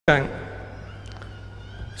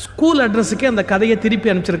School அட்ரஸுக்கே அந்த கதையை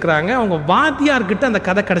திருப்பி அனுப்பிச்சிருக்கிறாங்க. அவங்க வாத்தியார்கிட்ட அந்த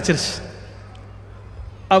கதை கிடச்சிருச்சு.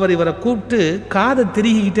 அவர் இவரை கூப்பிட்டு காதை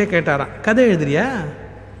திருகிக்கிட்டே கேட்டாராம், கதை எழுதுறியா?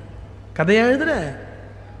 கதையா எழுதுற?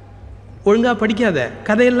 ஒழுங்காக படிக்காத,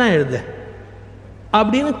 கதையெல்லாம் எழுத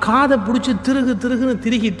அப்படின்னு காதை பிடிச்சி திருகுன்னு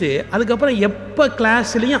திருகிட்டு, அதுக்கப்புறம் எப்போ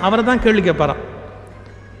கிளாஸ்லேயும் அவரை தான் கேள்வி கேட்பாராம்.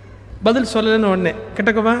 பதில் சொல்லலைன்னு உடனே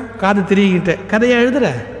கிட்டக்கவா காதை திருகிக்கிட்டு கதையா எழுதுற?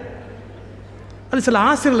 அது சில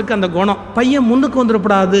ஆசிரியர்களுக்கு அந்த குணம், பையன் முன்னுக்கு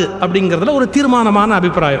வந்துடக்கூடாது அப்படிங்கிறதுல ஒரு தீர்மானமான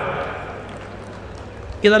அபிப்பிராயம்.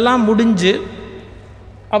 இதெல்லாம் முடிஞ்சு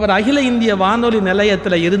அவர் அகில இந்திய வானொலி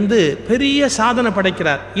நிலையத்தில் இருந்து பெரிய சாதனை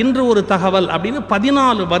படைக்கிறார். இன்று ஒரு தகவல் அப்படின்னு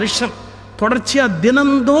 14 வருஷம் தொடர்ச்சியாக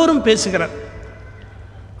தினந்தோறும் பேசுகிறார்.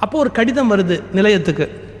 அப்போ ஒரு கடிதம் வருது நிலையத்துக்கு.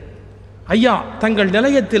 ஐயா, தங்கள்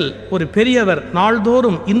நிலையத்தில் ஒரு பெரியவர்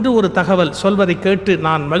நாள்தோறும் இன்று ஒரு தகவல் சொல்வதை கேட்டு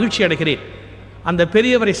நான் மகிழ்ச்சி அடைகிறேன். அந்த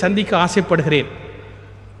பெரியவரை சந்திக்க ஆசைப்படுகிறேன்.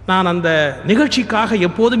 நான் அந்த நிகழ்ச்சிக்காக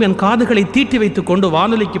எப்போதும் என் காதுகளை தீட்டி வைத்து கொண்டு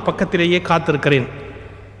வானொலிக்கு பக்கத்திலேயே காத்திருக்கிறேன்.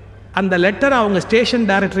 அந்த லெட்டரை அவங்க ஸ்டேஷன்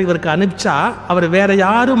டைரக்டர் இவருக்கு அனுப்பிச்சா அவர் வேற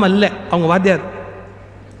யாரும் அல்ல, அவங்க வாத்தியார்.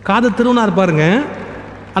 காது திருவினார் பாருங்க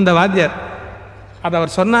அந்த வாத்தியார். அதை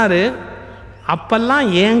அவர் சொன்னார், அப்பெல்லாம்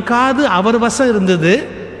என் காது அவர் வசம் இருந்தது,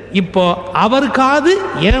 இப்போ அவர் காது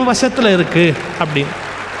என் வசத்தில் இருக்கு அப்படின்னு.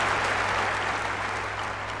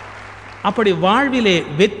 அப்படி வாழ்விலே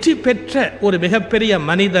வெற்றி பெற்ற ஒரு மிகப்பெரிய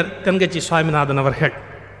மனிதர் தென்கட்சி சுவாமிநாதன் அவர்கள்.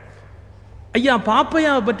 ஐயா,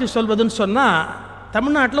 பாப்பையாவை பற்றி சொல்வதுன்னு சொன்னால்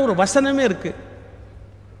தமிழ்நாட்டில் ஒரு வசனமே இருக்குது.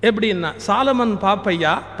 எப்படின்னா, சாலமன்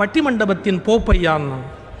பாப்பையா பட்டிமண்டபத்தின் போப்பையான்னு.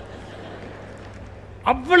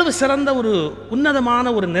 அவ்வளவு சிறந்த ஒரு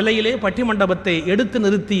உன்னதமான ஒரு நிலையிலே பட்டிமண்டபத்தை எடுத்து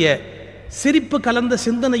நிறுத்திய, சிரிப்பு கலந்த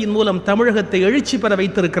சிந்தனையின் மூலம் தமிழகத்தை எழுச்சி பெற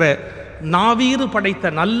வைத்திருக்கிற நாவீறு படைத்த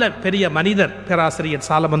நல்ல பெரிய மனிதர் பேராசிரியர்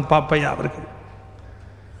சாலமன் பாப்பையா அவர்கள்.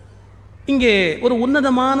 இங்கே ஒரு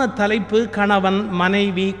உன்னதமான தலைப்பு, கணவன்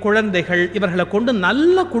மனைவி குழந்தைகள் இவர்களை கொண்டு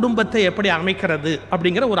நல்ல குடும்பத்தை எப்படி அமைக்கிறது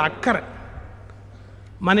அப்படிங்கிற ஒரு அக்கறை.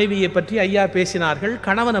 மனைவியை பற்றி ஐயா பேசினார்கள்,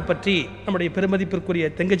 கணவனை பற்றி நம்முடைய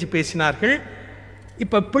பெருமதிப்பிற்குரிய தெங்கச்சி பேசினார்கள்.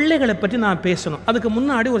 இப்போ பிள்ளைகளை பற்றி நான் பேசணும். அதுக்கு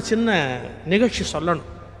முன்னாடி ஒரு சின்ன நிகழ்ச்சி சொல்லணும்.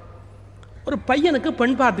 ஒரு பையனுக்கு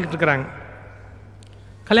பெண் பார்த்துக்கிட்டு இருக்கிறாங்க.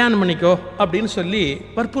 கல்யாணம் பண்ணிக்கோ அப்படின்னு சொல்லி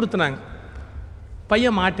வற்புறுத்தினாங்க.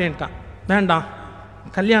 பையன் மாட்டேன்ட்டான், வேண்டாம்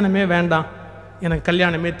கல்யாணமே வேண்டாம், எனக்கு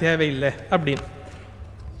கல்யாணமே தேவையில்லை அப்படின்னு.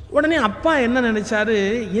 உடனே அப்பா என்ன நினைச்சாரு,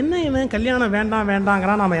 என்ன கல்யாணம் வேண்டாம்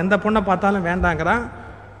வேண்டாங்கிறான், நம்ம எந்த பொண்ணை பார்த்தாலும் வேண்டாங்கிறான்,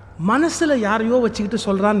 மனசில் யாரையோ வச்சுக்கிட்டு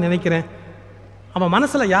சொல்கிறான்னு நினைக்கிறேன், அவன்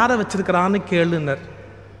மனசில் யாரை வச்சுருக்கிறான்னு கேளுன்னார்.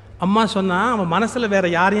 அம்மா சொன்னால், அவன் மனசில்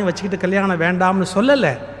வேறு யாரையும் வச்சுக்கிட்டு கல்யாணம் வேண்டாம்னு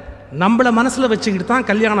சொல்லலை, நம்மளை மனசில் வச்சுக்கிட்டு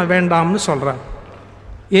தான் கல்யாணம் வேண்டாம்னு சொல்கிறான்.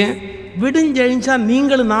 ஏன் விடுஞ்செழிஞ்சா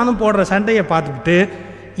நீங்களும் நானும் போடுற சண்டையை பார்த்துக்கிட்டு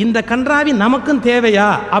இந்த கன்றாவி நமக்கும் தேவையா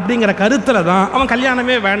அப்படிங்கிற கருத்தில் தான் அவன்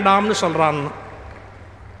கல்யாணமே வேண்டாம்னு சொல்கிறான்னு.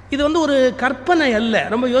 இது ஒரு கற்பனை அல்ல,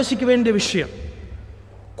 ரொம்ப யோசிக்க வேண்டிய விஷயம்.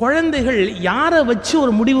 குழந்தைகள் யாரை வச்சு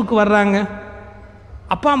ஒரு முடிவுக்கு வர்றாங்க?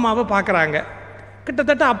 அப்பா அம்மாவை பார்க்குறாங்க.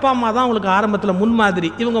 கிட்டத்தட்ட அப்பா அம்மா தான் அவங்களுக்கு ஆரம்பத்தில்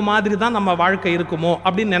முன்மாதிரி, இவங்க மாதிரி தான் நம்ம வாழ்க்கை இருக்குமோ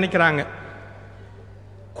அப்படின்னு நினைக்கிறாங்க.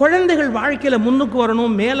 குழந்தைகள் வாழ்க்கையில் முன்னுக்கு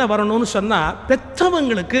வரணும், மேலே வரணும்னு சொன்னால்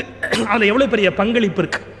பெற்றவங்களுக்கு அதில் எவ்வளோ பெரிய பங்களிப்பு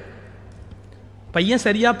இருக்குது. பையன்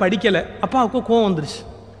சரியாக படிக்கலை, அப்பாவுக்கு கோவம் வந்துருச்சு.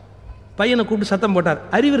 பையனை கூப்பிட்டு சத்தம் போட்டார்,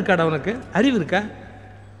 அறிவு இருக்காடா உனக்கு? அறிவு இருக்கா?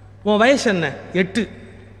 உன் வயசு என்ன? 8.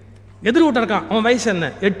 எதிர் வீட்டில் இருக்கான், அவன் வயசு என்ன?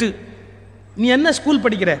 8. நீ என்ன ஸ்கூல்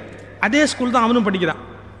படிக்கிற? அதே ஸ்கூல் தான் அவனும் படிக்கிறான்.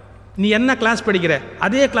 நீ என்ன கிளாஸ் படிக்கிற?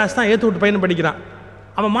 அதே கிளாஸ் தான் ஏற்று விட்டு பையனும் படிக்கிறான்.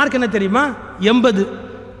 அவன் மார்க் என்ன தெரியுமா? 80.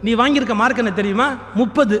 நீ வாங்கியிருக்க மார்க் என்ன தெரியுமா?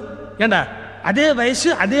 30. ஏண்டா, அதே வயசு,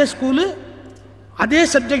 அதே ஸ்கூலு, அதே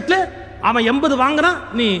சப்ஜெக்டில் அவன் 80 வாங்குறான்,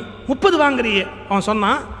 நீ 30 வாங்குறியே. அவன்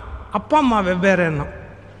சொன்னான், அப்பா அம்மா வெவ்வேறு எண்ணம்.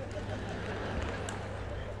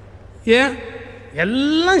 ஏன்?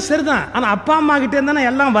 எல்லாம் சரிதான், ஆனால் அப்பா அம்மா கிட்டே இருந்தானே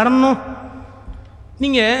எல்லாம் வரணும்.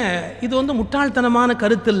 நீங்கள் இது முட்டாள்தனமான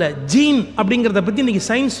கருத்து இல்லை. ஜீன் அப்படிங்கிறத பற்றி இன்றைக்கி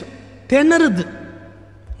சயின்ஸ் திணறுது,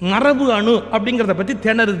 மரபு அணு அப்படிங்கிறத பற்றி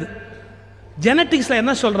திணறுது. ஜெனட்டிக்ஸில்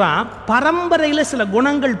என்ன சொல்கிறான், பரம்பரையில் சில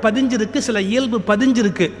குணங்கள் பதிஞ்சிருக்கு, சில இயல்பு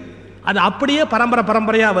பதிஞ்சிருக்கு, அது அப்படியே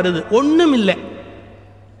பரம்பரையாக வருது. ஒன்றும் இல்லை,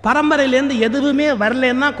 பரம்பரையிலேருந்து எதுவுமே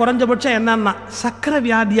வரலன்னா குறைஞ்சபட்சம் என்னன்னா சக்கரை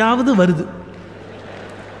வியாதியாவது வருது.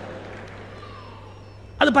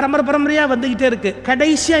 அது பரம்பரையாக வந்துக்கிட்டே இருக்கு.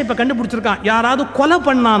 கடைசியாக இப்போ கண்டுபிடிச்சிருக்கான், யாராவது கொலை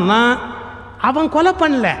பண்ணான்னா அவன் கொலை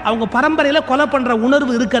பண்ணல, அவங்க பரம்பரையில் கொலை பண்ணுற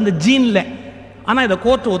உணர்வு இருக்குது அந்த ஜீனில். ஆனால் இதை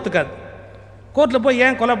கோர்ட்டு ஒத்துக்காது. கோர்ட்டில் போய்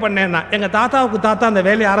ஏன் கொலை பண்ணேன்னா, எங்கள் தாத்தாவுக்கு தாத்தா அந்த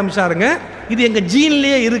வேலையை ஆரம்பிச்சாருங்க, இது எங்கள்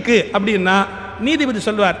ஜீன்லேயே இருக்குது அப்படின்னா நீதிபதி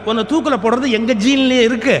சொல்வார், உன்னை தூக்கில் போடுறது எங்கள் ஜீன்லேயே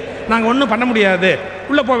இருக்குது, நாங்கள் ஒன்றும் பண்ண முடியாது,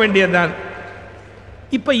 உள்ளே போக வேண்டியதுதான்.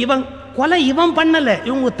 இப்போ இவன் கொலை இவன் பண்ணல,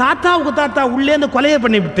 இவங்க தாத்தாவுக்கு தாத்தா உள்ளே இந்த கொலையை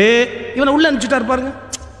பண்ணிவிட்டு இவனை உள்ள அனுப்பிச்சுட்டாரு பாருங்க.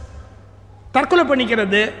 தற்கொலை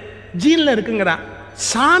பண்ணிக்கிறது ஜீன்ல இருக்குங்கிறான்.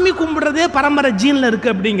 சாமி கும்பிடுறதே பரம்பரை ஜீன்ல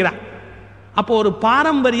இருக்கு அப்படிங்கிறான். அப்போ ஒரு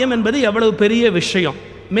பாரம்பரியம் என்பது எவ்வளவு பெரிய விஷயம்,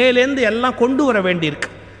 மேலேருந்து எல்லாம் கொண்டு வர வேண்டியிருக்கு.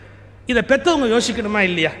 இதை பெற்றவங்க யோசிக்கணுமா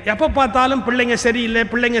இல்லையா? எப்போ பார்த்தாலும் பிள்ளைங்க சரியில்லை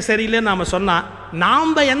பிள்ளைங்க சரியில்லைன்னு நாம் சொன்னால்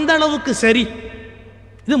நாம் எந்த அளவுக்கு சரி?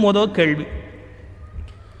 இது முதல் கேள்வி.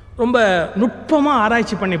 ரொம்ப நுட்பமாக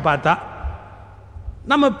ஆராய்ச்சி பண்ணி பார்த்தா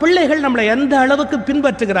நம்ம பிள்ளைகள் நம்மளை எந்த அளவுக்கு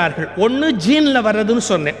பின்பற்றுகிறார்கள். ஒன்று ஜீனில் வர்றதுன்னு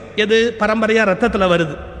சொன்னேன், எது பரம்பரையாக ரத்தத்தில்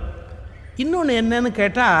வருது. இன்னொன்று என்னன்னு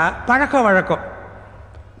கேட்டால் பழக்க வழக்கம்.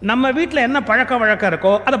 நம்ம வீட்டில் என்ன பழக்க வழக்கம்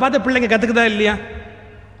இருக்கோ அதை பார்த்து பிள்ளைங்க கற்றுக்குதா இல்லையா?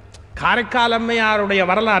 காரைக்கால் அம்மையாருடைய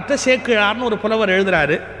வரலாற்றை சேக்கிழார்னு ஒரு புலவர்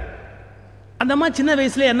எழுதுறாரு. அந்த மாதிரி சின்ன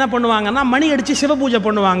வயசுல என்ன பண்ணுவாங்கன்னா மணி அடித்து சிவபூஜை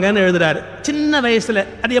பண்ணுவாங்கன்னு எழுதுறாரு. சின்ன வயசில்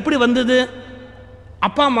அது எப்படி வந்தது?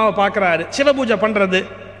 அப்பா அம்மாவை பார்க்குறாரு சிவபூஜை பண்ணுறது,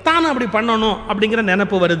 தானும் அப்படி பண்ணணும் அப்படிங்கிற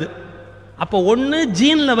நினைப்பு வருது. அப்போ ஒன்று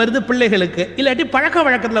ஜீனில் வருது பிள்ளைகளுக்கு, இல்லாட்டி பழக்க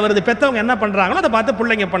வழக்கத்தில் வருது. பெற்றவங்க என்ன பண்ணுறாங்களோ அதை பார்த்து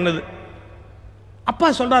பிள்ளைங்க பண்ணுது. அப்பா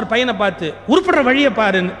சொல்கிறார் பையனை பார்த்து, உருப்படுற வழியை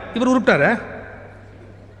பாருன்னு. இவர் உருப்பிட்டார?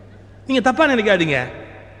 நீங்கள் தப்பாக நினைக்காதீங்க.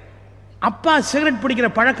 அப்பா சிகரெட் பிடிக்கிற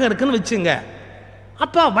பழக்கம் இருக்குன்னு வச்சுங்க,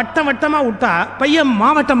 அப்பா வட்டம் வட்டமாக விட்டா பையன்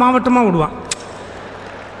மாவட்டமாக விடுவான்.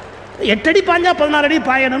 8 அடி பாஞ்சா 16 அடி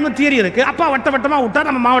பாயணும்னு தியரி இருக்கு. அப்பா வட்டமாக விட்டா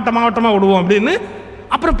நம்ம மாவட்டமாக விடுவோம் அப்படின்னு.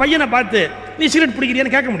 அப்புறம் பையனை பார்த்து நீ சிகரெட்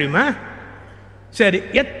பிடிக்கிறியான்னு கேட்க முடியுமா? சரி,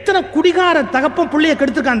 எத்தனை குடிகார தகப்பம் பிள்ளைய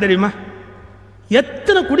கெடுத்துருக்கான் தெரியுமா?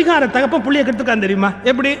 எத்தனை குடிகார தகப்பம் பிள்ளைய கெடுத்துருக்கான் தெரியுமா?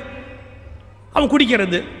 எப்படி? அவன்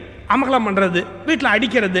குடிக்கிறது, அமகலம் பண்ணுறது, வீட்டில்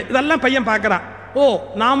அடிக்கிறது, இதெல்லாம் பையன் பார்க்குறான். ஓ,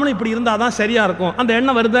 நாமளும் இப்படி இருந்தால் தான் சரியாக இருக்கும், அந்த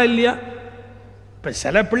எண்ணம் வருதா இல்லையா? இப்போ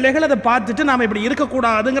சில பிள்ளைகள் அதை பார்த்துட்டு நாம் இப்படி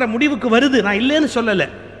இருக்கக்கூடாதுங்கிற முடிவுக்கு வருது, நான் இல்லைன்னு சொல்லலை.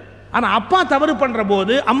 ஆனால் அப்பா தவறு பண்ணுற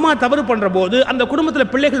போது, அம்மா தவறு பண்ணுற போது அந்த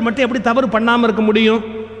குடும்பத்தில் பிள்ளைகள் மட்டும் எப்படி தவறு பண்ணாமல் இருக்க முடியும்?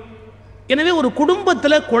 எனவே ஒரு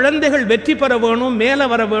குடும்பத்தில் குழந்தைகள் வெற்றி பெற வேணும், மேலே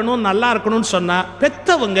வர வேணும், நல்லா இருக்கணும்னு சொன்னால்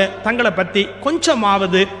பெற்றவங்க தங்களை பற்றி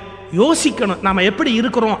கொஞ்சமாவது யோசிக்கணும். நாம் எப்படி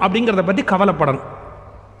இருக்கிறோம் அப்படிங்கிறத பற்றி கவலைப்படணும்.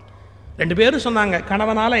 2 பேரும் சொன்னாங்க,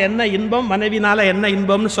 கணவனால் என்ன இன்பம் மனைவினால் என்ன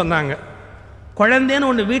இன்பம்னு சொன்னாங்க. குழந்தைன்னு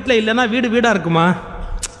ஒன்று வீட்டில் இல்லைன்னா வீடு வீடாக இருக்குமா?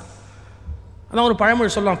 அதான் ஒரு பழமொழி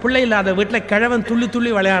சொல்லுவான், பிள்ளை இல்லாத வீட்டில் கிழவன் துள்ளி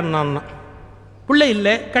துள்ளி விளையாடினான்னா. பிள்ளை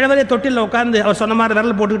இல்லை, கிழவரே தொட்டிலில் உட்காந்து அவர் சொன்ன மாதிரி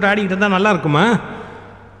விரல் போட்டுக்கிட்டு ஆடிக்கிட்டு இருந்தால் நல்லா இருக்குமா?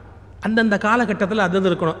 அந்தந்த காலகட்டத்தில் அது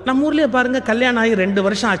இருக்கணும். நம்ம ஊர்லேயே பாருங்கள், கல்யாணம் ஆகி 2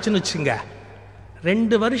 வருஷம் ஆச்சுன்னு வச்சுங்க.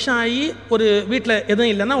 2 வருஷம் ஆகி ஒரு வீட்டில்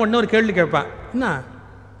எதுவும் இல்லைன்னா ஒன்று ஒரு கேள்வி கேட்பான், என்ன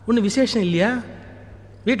ஒன்றும் விசேஷம் இல்லையா?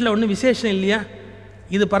 வீட்டில் ஒன்றும் விசேஷம் இல்லையா?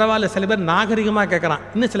 இது பரவாயில்ல, சில பேர் நாகரிகமாக கேட்குறான்,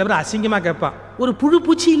 இன்னும் சில பேர் அசிங்கமாக கேட்பான், ஒரு புழு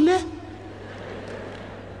பூச்சி இல்லை?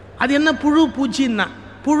 அது என்ன புழு பூச்சின்னா?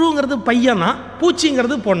 புழுங்கிறது பையனா,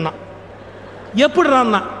 பூச்சிங்கிறது பொண்ணா?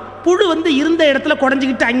 எப்படிறான்னா, புழு இருந்த இடத்துல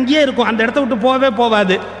குடஞ்சிக்கிட்டு அங்கேயே இருக்கும், அந்த இடத்த விட்டு போகவே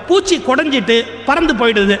போகாது. பூச்சி குடஞ்சிட்டு பறந்து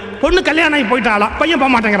போயிடுது. பொண்ணு கல்யாணம் ஆகி போயிட்டாலாம், பையன்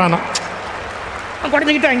போக மாட்டேங்கிறானா,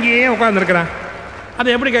 குடஞ்சிக்கிட்டு அங்கேயே உட்காந்துருக்கிறான். அதை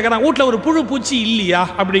எப்படி கேட்குறான், வீட்டில் ஒரு புழு பூச்சி இல்லையா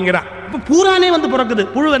அப்படிங்கிறான். இப்போ பூரானே பிறக்குது,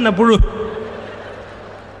 புழு என்ன புழு?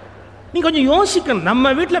 நீ கொஞ்சம் யோசிக்கணும். நம்ம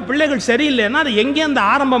வீட்டில் பிள்ளைகள் சரியில்லைன்னா அது எங்கேருந்து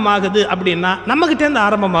ஆரம்பமாகுது அப்படின்னா நம்மகிட்டேருந்து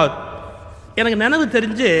ஆரம்பமாகுது. எனக்கு நினைவு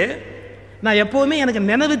தெரிஞ்சு, நான் எப்போவுமே எனக்கு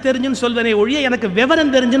நினைவு தெரிஞ்சுன்னு சொல்வேனே ஒழிய எனக்கு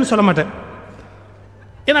விவரம் தெரிஞ்சுன்னு சொல்ல மாட்டேன்.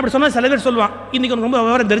 ஏன்னா அப்படி சொன்னால் சில பேர் சொல்லுவான், இன்றைக்கி உனக்கு ரொம்ப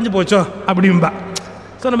விவரம் தெரிஞ்சு போச்சோ அப்படின்பா.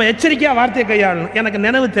 ஸோ நம்ம எச்சரிக்கையாக வார்த்தையை கையாளணும். எனக்கு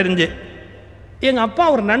நினைவு தெரிஞ்சு எங்கள் அப்பா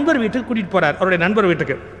ஒரு நண்பர் வீட்டுக்கு கூட்டிகிட்டு போகிறார். அவருடைய நண்பர்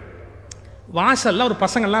வீட்டுக்கு வாசலில் ஒரு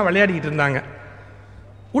பசங்கள்லாம் விளையாடிக்கிட்டு இருந்தாங்க.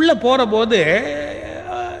 உள்ளே போகிற போது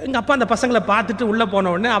எங்கள் அப்பா அந்த பசங்களை பார்த்துட்டு உள்ளே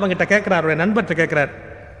போன உடனே அவங்ககிட்ட கேட்குறாரு, அவருடைய நண்பர்கிட்ட கேட்குறாரு,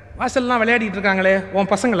 வாசல்லாம் விளையாடிட்டு இருக்காங்களே உன்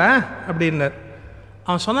பசங்களா அப்படின்னார்.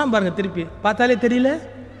 அவன் சொன்னான் பாருங்க, திருப்பி பார்த்தாலே தெரியல,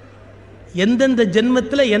 எந்தெந்த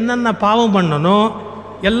ஜென்மத்தில் என்னென்ன பாவம் பண்ணணும்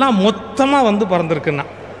எல்லாம் மொத்தமாக பிறந்திருக்குன்னா.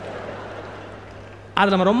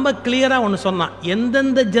 அது நம்ம ரொம்ப கிளியராக ஒன்று சொன்னான்,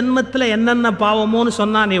 எந்தெந்த ஜென்மத்தில் என்னென்ன பாவமோன்னு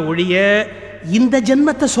சொன்னானே ஒழிய இந்த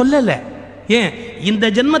ஜென்மத்தை சொல்லலை. ஏன், இந்த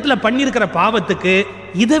ஜென்மத்தில் பண்ணியிருக்கிற பாவத்துக்கு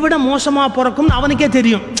இதை விட மோசமாக பிறக்கும்னு அவனுக்கே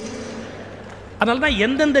தெரியும். அதனால தான்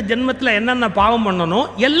எந்தெந்த ஜென்மத்தில் என்னென்ன பாவம் பண்ணணும்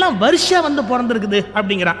எல்லாம் வருஷம் பிறந்திருக்குது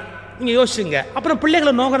அப்படிங்கிறான். நீங்கள் யோசிச்சுங்க. அப்புறம்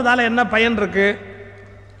பிள்ளைகளை நோக்கிறதால என்ன பயன் இருக்கு?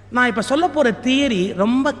 நான் இப்போ சொல்ல போகிற தியரி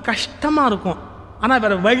ரொம்ப கஷ்டமாக இருக்கும், ஆனால்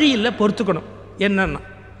வேறு வழி இல்லை, பொறுத்துக்கணும். என்னன்னா,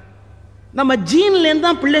 நம்ம ஜீன்லேருந்து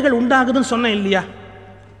தான் பிள்ளைகள் உண்டாகுதுன்னு சொன்னேன் இல்லையா?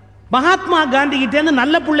 மகாத்மா காந்திகிட்டேருந்து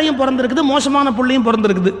நல்ல பிள்ளையும் பிறந்திருக்குது, மோசமான பிள்ளையும்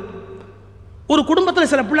பிறந்திருக்குது. ஒரு குடும்பத்தில்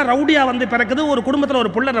சில பிள்ளை ரவுடியாக பிறக்குது, ஒரு குடும்பத்தில்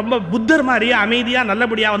ஒரு பிள்ளை ரொம்ப புத்தர் மாதிரியா அமைதியாக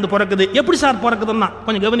நல்லபடியாக பிறக்குது. எப்படி சார் பிறக்குதுன்னா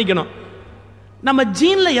கொஞ்சம் கவனிக்கணும். நம்ம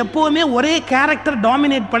ஜீனில் எப்போவுமே ஒரே கேரக்டர்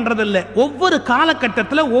டாமினேட் பண்ணுறதில்ல. ஒவ்வொரு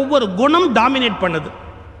காலகட்டத்தில் ஒவ்வொரு குணம் டாமினேட் பண்ணுது.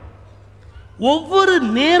 ஒவ்வொரு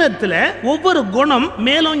நேரத்தில் ஒவ்வொரு குணம்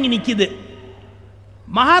மேலோங்கி நிற்கிது.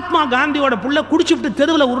 மகாத்மா காந்தியோட புள்ள குடிச்சுட்டு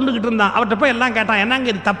தெருவில் உருண்டுகிட்டு இருந்தான். அவர்கிட்ட போய் எல்லாம் கேட்டான், என்னங்க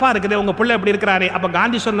இது தப்பா இருக்குது, உங்க பிள்ளை எப்படி இருக்கிறாரு? அப்ப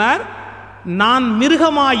காந்தி சொன்னார், நான்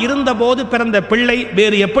மிருகமா இருந்த போது பிறந்த பிள்ளை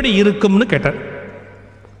வேறு எப்படி இருக்கும்னு கேட்டார்.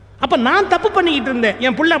 அப்ப நான் தப்பு பண்ணிக்கிட்டு இருந்தேன்,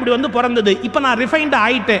 என் பிள்ளை அப்படி வந்து பிறந்தது, இப்ப நான் ரிஃபைன்ட்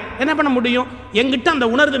ஆயிட்டேன், என்ன பண்ண முடியும்? என்கிட்ட அந்த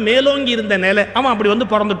உணர்வு மேலோங்கி இருந்த நிலை, அவன் அப்படி வந்து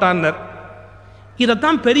பிறந்துட்டான்.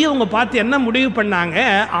 இதைத்தான் பெரியவங்க பார்த்து என்ன முடிவு பண்ணாங்க,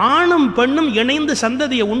 ஆணும் பெண்ணும் இணைந்து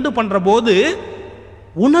சந்ததியை உண்டு பண்ற போது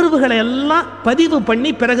உணர்வுகளை எல்லாம் பதிவு பண்ணி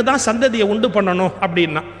பிறகுதான் சந்ததியை உண்டு பண்ணணும்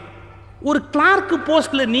அப்படின்னா. ஒரு கிளார்க்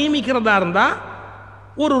போஸ்ட்ல நியமிக்கிறதா இருந்தா,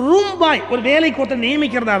 ஒரு ரூம் பாய் ஒரு வேலைக்கு ஒருத்தர்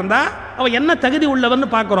நியமிக்கிறதா இருந்தா அவன் என்ன தகுதி உள்ளவன்னு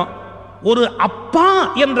பார்க்கிறோம். ஒரு அப்பா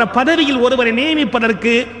என்ற பதவியில் ஒருவரை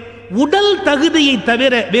நியமிப்பதற்கு உடல் தகுதியை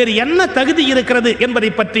தவிர வேறு என்ன தகுதி இருக்கிறது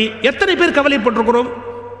என்பதை பற்றி எத்தனை பேர் கவலைப்பட்டிருக்கிறோம்?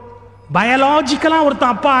 பயாலஜிக்கலா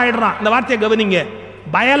ஒருத்தன் அப்பா ஆயிடுறான், இந்த வார்த்தையை கவனிங்க.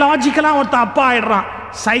 பயாலஜிக்கலா ஒருத்தன் அப்பா ஆயிடுறான்,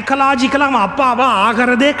 சைக்கலாஜிக்கலா அவன் அப்பாவா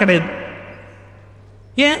ஆகிறதே கிடையாது.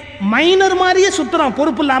 ஏன் மைனர் மாதிரியே சுத்துறான்,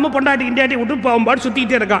 பொறுப்பு இல்லாம பொண்டாட்டி இண்டியாட்டி விட்டு போகும்போது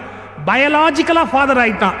சுத்திக்கிட்டே இருக்கான். பயாலஜிக்கலா ஃபாதர்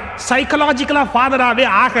ஆயிட்டான், சைக்கலாஜிக்கலா ஃபாதராகவே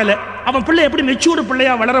ஆகல. அவன் பிள்ளை எப்படி மெச்சூர்டு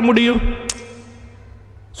பிள்ளையா வளர முடியும்?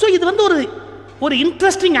 ஸோ இது வந்து ஒரு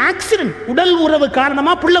இன்ட்ரெஸ்டிங் ஆக்சிடென்ட். உடல் உறவு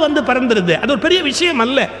காரணமா பிள்ளை வந்து பிறந்துருது, அது ஒரு பெரிய விஷயம்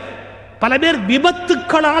அல்ல. பல பேர்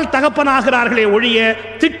விபத்துக்களால் தகப்பனாகிறார்களே ஒழிய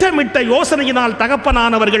திட்டமிட்ட யோசனையினால்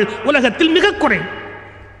தகப்பனானவர்கள் உலகத்தில் மிக குறைவு.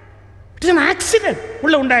 ஆக்சிடென்ட்,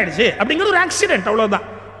 புள்ள உண்டாயிடுச்சு அப்படிங்கிறது ஒரு ஆக்சிடென்ட், அவ்வளவுதான்.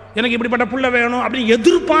 எனக்கு இப்படிப்பட்ட புள்ள வேணும் அப்படின்னு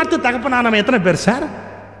எதிர்பார்த்து தகப்பனானவன் எத்தனை பேர் சார்?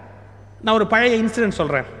 நான் ஒரு பழைய இன்சிடென்ட்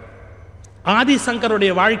சொல்றேன்.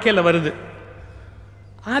 ஆதிசங்கருடைய வாழ்க்கையில் வருது.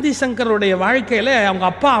 ஆதிசங்கருடைய வாழ்க்கையில் அவங்க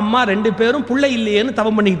அப்பா அம்மா 2 பேரும் புள்ளை இல்லையேன்னு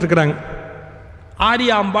தவம் பண்ணிக்கிட்டு இருக்கிறாங்க.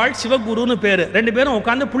 ஆரியாம்பாள் சிவகுருன்னு பேரு, 2 பேரும்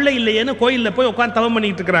உட்காந்து புள்ளை இல்லையேன்னு கோயிலில் போய் உட்காந்து தவம்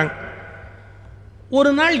பண்ணிக்கிட்டு இருக்கிறாங்க.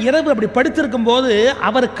 ஒரு நாள் இரவு அப்படி படுத்திருக்கும் போது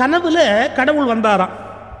அவர் கனவுல கடவுள் வந்தாராம்.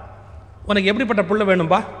 உனக்கு எப்படிப்பட்ட புள்ள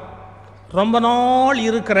வேணும்பா? ரொம்ப நாள்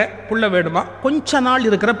இருக்கிற புள்ள வேணுமா, கொஞ்ச நாள்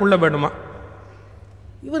இருக்கிற புள்ள வேணுமா?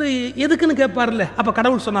 இவர் எதுக்குன்னு கேட்பார்ல. அப்ப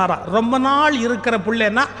கடவுள் சொன்னாரா, ரொம்ப நாள் இருக்கிற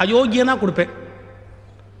பிள்ளைன்னா அயோக்கியனா கொடுப்பேன்,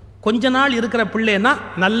 கொஞ்ச நாள் இருக்கிற பிள்ளைன்னா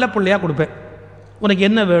நல்ல பிள்ளையா கொடுப்பேன், உனக்கு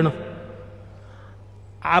என்ன வேணும்?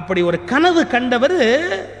 அப்படி ஒரு கனவு கண்டவர்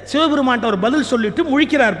சிவபெருமான்ட்ட ஒரு பதில் சொல்லிட்டு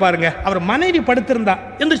முழிக்கிறார் பாருங்க. அவர் மனைவி படுத்திருந்தா,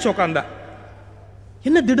 எந்திரிச்சு உட்காந்தா.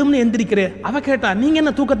 என்ன திடும்னு எந்திரிக்கிறே? அவ கேட்டா, நீங்க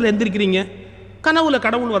என்ன தூக்கத்தில் எந்திரிக்கிறீங்க? கனவுல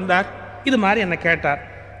கடவுள் வந்தார், இது மாதிரி என்ன கேட்டார்.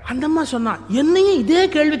 அந்த அம்மா சொன்னா, என்னையும் இதே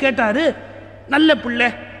கேள்வி கேட்டாரு, நல்ல பிள்ளை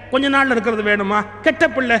கொஞ்ச நாள் இருக்கிறது வேணுமா, கெட்ட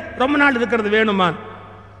பிள்ளை ரொம்ப நாள் இருக்கிறது வேணுமா?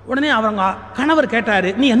 உடனே அவங்க கணவர்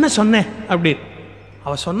கேட்டாரு, நீ என்ன சொன்ன அப்படின்னு.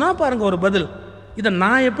 அவ சொன்னா பாருங்க ஒரு பதில், இதை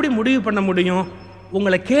நான் எப்படி முடிவு பண்ண முடியும்,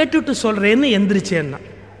 உங்களை கேட்டுட்டு சொல்றேன்னு எந்திரிச்சேன்னா.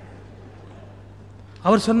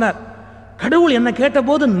 அவர் சொன்னார், கடவுள் என்ன கேட்ட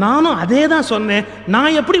போது நானும் அதே தான் சொன்னேன்,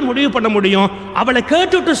 நான் எப்படி முடிவு பண்ண முடியும், அவளை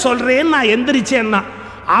கேட்டுட்டு சொல்றேன்னு நான் எந்திரிச்சேன்னா.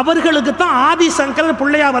 அவர்களுக்கு தான் ஆதிசங்கரர்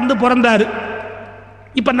பிள்ளையா வந்து பிறந்தாரு.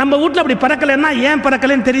 இப்ப நம்ம வீட்டில் அப்படி பறக்கலைன்னா ஏன்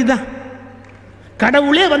பறக்கலைன்னு தெரியுதா?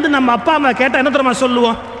 கடவுளே வந்து நம்ம அப்பா அம்மா கேட்டா என்ன தெரியுமா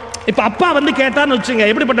சொல்லுவோம்? இப்ப அப்பா வந்து கேட்டான்னு வச்சுங்க,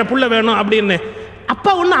 எப்படிப்பட்ட புள்ள வேணும் அப்படின்னு,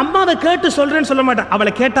 அப்பா ஒண்ணு அம்மாவை கேட்டு சொல்றேன்னு சொல்ல மாட்டேன்,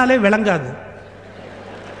 அவளை கேட்டாலே விளங்காது,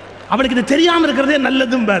 அவளுக்கு இது தெரியாம இருக்கிறதே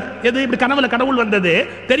நல்லதும்பார். எது இப்படி கனவுல கடவுள் வந்தது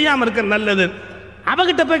தெரியாம இருக்கிற நல்லது.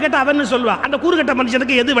 அவகிட்ட போய் கேட்டா அவன்னு சொல்லுவா, அந்த கூறுகட்ட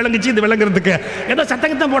மனுஷனுக்கு எது விளங்குச்சு இது விளங்குறதுக்கு, ஏதோ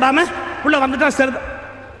சத்தங்கத்தம் போடாம உள்ள வந்துட்டா சரி.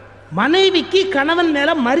 மனைவிக்கு கணவன் மேல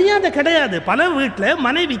மரியாதை கிடையாது. பல வீட்டில்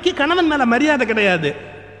மனைவிக்கு கணவன் மேல மரியாதை கிடையாது.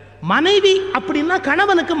 மனைவி அப்படின்னா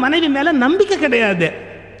கணவனுக்கு மனைவி மேல நம்பிக்கை கிடையாது.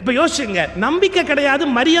 இப்ப யோசிச்சுங்க, நம்பிக்கை கிடையாது,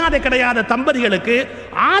 மரியாதை கிடையாத தம்பதிகளுக்கு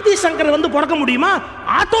ஆதிசங்கர் வந்து பிறக்க முடியுமா?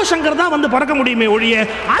 ஆட்டோ சங்கர் தான் வந்து பிறக்க முடியுமே ஒழிய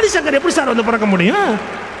ஆதிசங்கர் எப்படி சார் வந்து பிறக்க முடியும்?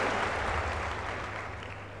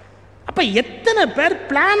 அப்ப எத்தனை பேர்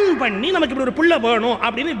பிளான் பண்ணி நமக்கு இப்படி ஒரு புள்ள வேணும்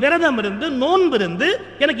அப்படின்னு விரதம் இருந்து நோன்பு இருந்து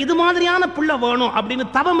எனக்கு இது மாதிரியான புள்ள வேணும் அப்படின்னு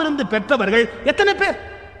தவம் இருந்து பெற்றவர்கள் எத்தனை பேர்?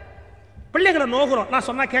 பிள்ளைகளை நோகுறோம், நான்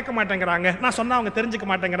சொன்னா கேட்க மாட்டேங்கிறாங்க, நான் சொன்னா அவங்க தெரிஞ்சுக்க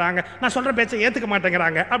மாட்டேங்கிறாங்க, நான் சொல்ற பேச்சை ஏத்துக்க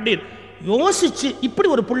மாட்டேங்கிறாங்க அப்படின்னு யோசிச்சு இப்படி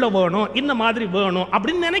ஒரு புள்ள வேணும், இந்த மாதிரி வேணும்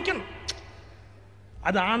அப்படின்னு நினைக்கணும்.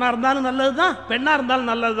 அது ஆணா இருந்தாலும் நல்லதுதான், பெண்ணா இருந்தாலும்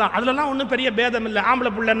நல்லதுதான், அதுலலாம் ஒன்றும் பெரிய பேதம் இல்லை.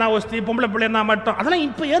 ஆம்பளை பிள்ளைன்னா ஒஸ்தி, பொம்பளை பிள்ளைன்னா மட்டும், அதெல்லாம்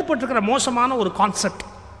இப்போ ஏற்பட்டிருக்கிற மோசமான ஒரு கான்செப்ட்.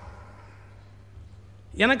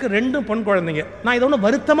 எனக்கு 2 பொன் குழந்தைங்க. நான் இதை ஒன்றும்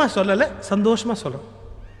வருத்தமாக சொல்லலை, சந்தோஷமாக சொல்கிறேன்.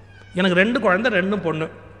 எனக்கு 2 குழந்தை, 2 பொண்ணு.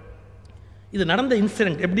 இது நடந்த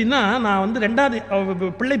இன்சிடென்ட் எப்படின்னா, நான் வந்து 2வது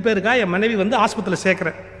பிள்ளை பேருக்காக என் மனைவி வந்து ஆஸ்பத்திரியில்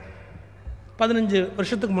சேர்க்குறேன். 15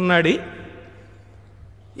 வருஷத்துக்கு முன்னாடி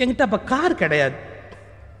என்கிட்ட அப்போ கார் கிடையாது.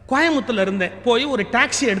 கோயம்புத்தூர்ல இருந்தேன். போய் ஒரு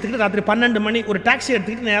டாக்ஸி எடுத்துக்கிட்டு ராத்திரி 12 மணி ஒரு டாக்ஸி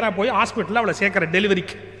எடுத்துக்கிட்டு நேராக போய் ஹாஸ்பிட்டலில் அவளை சேர்க்குறேன்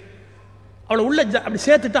டெலிவரிக்கு. அவளை உள்ள அப்படி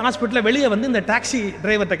சேர்த்துட்டு ஹாஸ்பிட்டலில் வெளியே வந்து இந்த டாக்ஸி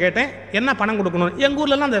டிரைவர்கிட்ட கேட்டேன், என்ன பணம் கொடுக்கணும்? எங்கள்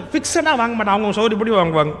ஊர்லலாம் அந்த ஃபிக்ஸடாக வாங்க மாட்டாங்க, அவங்க சௌரியப்படி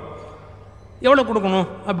வாங்குவாங்க. எவ்வளோ கொடுக்கணும்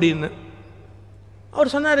அப்படின்னு.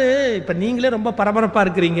 அவர் சொன்னார், இப்போ நீங்களே ரொம்ப பரபரப்பாக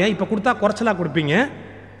இருக்கிறீங்க, இப்போ கொடுத்தா குறைச்சலாக கொடுப்பீங்க,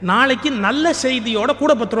 நாளைக்கு நல்ல செய்தியோட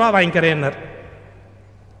கூட 10 ரூபா வாங்கிக்கிறேன்னார்.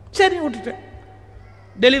 சரி விட்டுட்டேன்.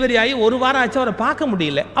 டெலிவரி ஆகி 1 வாரம் ஆச்சு, அவரை பார்க்க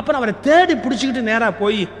முடியல. அப்புறம் அவரை தேடி பிடிச்சிக்கிட்டு நேராக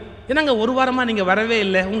போய், என்னங்க 1 வாரமாக நீங்கள் வரவே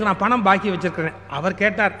இல்லை, உங்களுக்கு நான் பணம் பாக்கி வச்சுருக்கிறேன். அவர்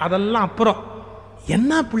கேட்டார், அதெல்லாம் அப்புறம்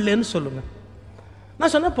என்ன பிள்ளைன்னு சொல்லுங்கள்.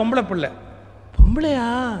 நான் சொன்னேன், பொம்பளை பிள்ளை. பொம்பளையா?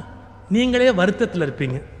 நீங்களே வருத்தத்தில்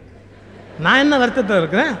இருப்பீங்க. நான் என்ன வருத்தத்தில்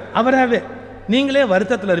இருக்கிறேன்? அவராகவே நீங்களே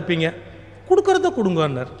வருத்தத்தில் இருப்பீங்க, கொடுக்கறத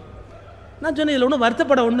கொடுங்கன்னார். நான் சொன்னேன், இதில் ஒன்றும்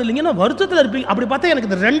வருத்தப்பட ஒன்றும் இல்லைங்க, நான் வருத்தத்தில் இருப்பீங்க. அப்படி பார்த்தா எனக்கு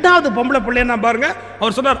இந்த 2வது பொம்பளை பிள்ளைன்னா பாருங்க.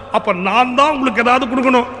 அவர் சொன்னார், அப்போ நான் தான் உங்களுக்கு ஏதாவது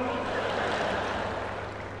கொடுக்கணும்.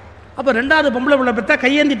 அப்போ 2வது பொம்பளை பிள்ளை பார்த்தா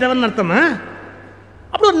கையேந்திட்டவன் அர்த்தமா?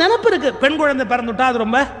 அப்படி ஒரு நினைப்பு இருக்கு. பெண் குழந்தை பிறந்துட்டா அது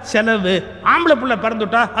ரொம்ப செலவு, ஆம்பளை பிள்ளை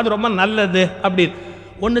பிறந்துட்டா அது ரொம்ப நல்லது அப்படின்னு.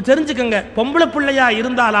 ஒன்று தெரிஞ்சுக்கங்க, பொம்பளை பிள்ளையா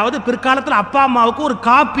இருந்தாலாவது பிற்காலத்தில் அப்பா அம்மாவுக்கு ஒரு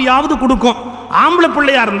காப்பியாவது கொடுக்கும். ஆம்பளை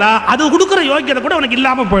பிள்ளையா இருந்தா அது கொடுக்குற யோக்கியதை கூட உனக்கு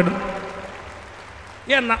இல்லாமல் போயிடும்.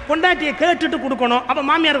 ஏன்னா பொண்டாட்டியை கேட்டுட்டு கொடுக்கணும், அப்போ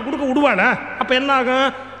மாமியாருக்கு கொடுக்க விடுவானா? அப்போ என்ன ஆகும்?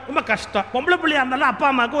 ரொம்ப கஷ்டம். பொம்பளை பிள்ளையா இருந்தாலும் அப்பா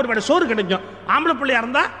அம்மாவுக்கு ஒரு வேளை சோறு கிடைக்கும். ஆம்பளை பிள்ளையா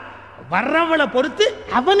இருந்தா வர்றவளை பொறுத்து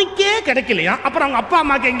அவனுக்கே கிடைக்கலையா, அப்புறம் அவங்க அப்பா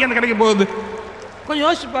அம்மாவுக்கு எங்கேருந்து கிடைக்க போகுது? கொஞ்சம்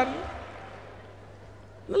யோசிச்சு பாருங்க.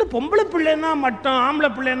 இல்லை பொம்பளை பிள்ளைன்னா மட்டும், ஆம்பளை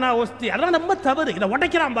பிள்ளைன்னா ஒஸ்தி, அதெல்லாம் ரொம்ப தவறு. இதை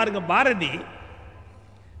உடைக்கிறான் பாருங்க பாரதி.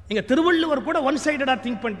 இங்கே திருவள்ளுவர் கூட ஒன் சைடடாக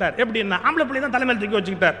திங்க் பண்ணிட்டார். எப்படின்னா, ஆம்பளை பிள்ளை தான் தலைமையில் தூக்கி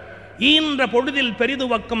வச்சுக்கிட்டார். ஈன்ற பொழுதில்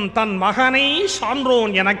பெரிதுவக்கம் தன் மகனை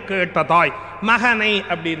சான்றோன் எனக்கு கேட்ட தாய், மகனை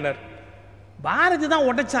அப்படின்னார். பாரதி தான்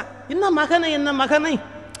உடைச்சா. என்ன மகனை, என்ன மகனை?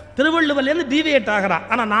 திருவள்ளுவர்லேருந்து டிவியேட் ஆகிறான்.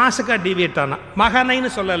 ஆனால் நாசுக்கா டிவியேட் ஆனா. மகனைன்னு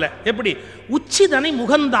சொல்லலை. எப்படி? உச்சிதனை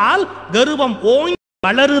முகந்தால் கர்வம் ஓங்கி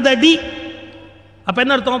வளருதடி. அப்ப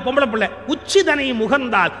என்ன அர்த்தம்? பொம்பளை பிள்ளை உச்சிதனை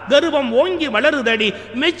முகந்தால் கர்வம் ஓங்கி வளருதடி,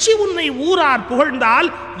 மெச்சி உன்னை ஊரார் புகழ்ந்தால்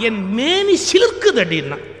என் மேனி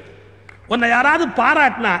சிலிர்க்குதடின்னா. உன்னை யாராவது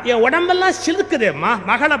பாராட்டினா என் உடம்பெல்லாம் சிலிர்க்குதேம்மா,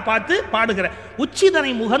 மகளை பார்த்து பாடுகிற.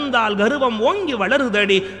 உச்சிதனை முகந்தால் கர்வம் ஓங்கி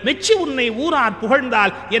வளருதடி, மெச்சி உன்னை ஊரார்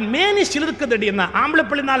புகழ்ந்தால் என் மேனி சிலிர்க்குதடின்னா. ஆம்பளை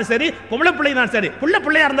பிள்ளைனாலும் சரி, பொம்பளை பிள்ளைனாலும் சரி,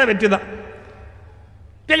 பிள்ளையா இருந்தா வெற்றி தான்.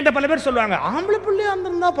 என்கிட்ட பல பேர் சொல்லுவாங்க, ஆம்பளை பிள்ளையா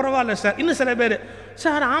இருந்திருந்தா பரவாயில்ல சார். இன்னும் சில பேர்,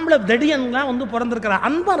 சார் ஆம்பளை தடியன்லாம் வந்து பிறந்திருக்கிறா,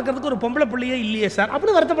 அன்பா இருக்கிறதுக்கு ஒரு பொம்பளை பிள்ளையே இல்லையே சார்,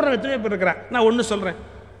 அப்படி வருத்தப்படுற எத்தனையோ பேர் இருக்கிறேன். நான் ஒன்று சொல்றேன்,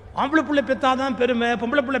 ஆம்பளை பிள்ளை பெத்தாதான் பெருமை,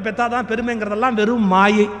 பொம்பளை பிள்ளை பெத்தாதான் பெருமைங்கிறதெல்லாம் வெறும்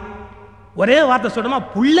மாயை. ஒரே வார்த்தை சொல்லணுமா,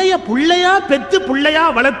 புள்ளையா பெத்து புள்ளையா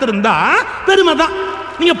வளர்த்திருந்தா பெருமை தான்.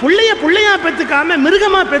 நீங்க புள்ளையா பெத்துக்காம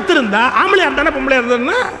மிருகமா பெத்திருந்தா ஆம்பளையா இருந்தானே பொம்பளையா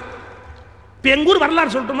இருந்ததுன்னா. இப்போ எங்கள் ஊர்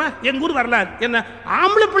வரலாறு சொல்லட்டுமா? எங்கள் ஊர் வரலாறு என்ன?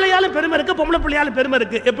 ஆம்பளை பிள்ளையாலும் பெருமை இருக்கு, பொம்பளை பிள்ளையாலும் பெருமை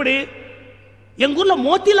இருக்கு. எப்படி? எங்கள் ஊரில்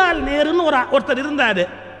மோத்திலால் நேருன்னு ஒருத்தர் இருந்தார்.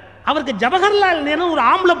 அவருக்கு ஜவஹர்லால் நேரு ஒரு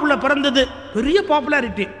ஆம்பளை பிள்ளை பிறந்தது, பெரிய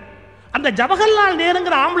பாப்புலாரிட்டி. அந்த ஜவஹர்லால்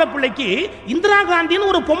நேருங்கிற ஆம்பளை பிள்ளைக்கு இந்திரா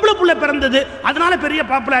காந்தின்னு ஒரு பொம்பளை பிள்ளை பிறந்தது, அதனால பெரிய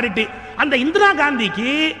பாப்புலாரிட்டி. அந்த இந்திரா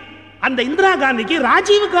காந்திக்கு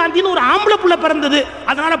ராஜீவ் காந்தின்னு ஒரு ஆம்பளை பிள்ளை பிறந்தது,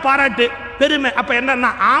 அதனால பாராட்டு, பெருமை. அப்ப என்னன்னா,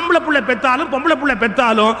 ஆம்பளை பிள்ளை பெத்தாலும் பொம்பளை பிள்ளை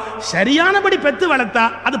பெத்தாலும் சரியானபடி பெத்து வளர்த்தா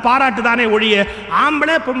அது பாராட்டு தானே ஒழிய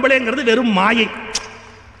ஆம்பளை பொம்பளைங்கிறது வெறும் மாயை.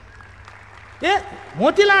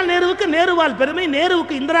 மோதிலால் நேருவுக்கு நேருவால் பெருமை,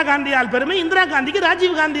 நேருவுக்கு இந்திரா காந்தியால் பெருமை, இந்திரா காந்திக்கு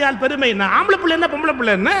ராஜீவ் காந்தியால் பெருமை. ஆம்பளை பிள்ளை என்ன பொம்பளை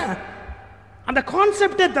பிள்ளை என்ன? அந்த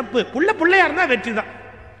கான்செப்டே தப்பு. பிள்ளையா இருந்தா வெற்றி தான்.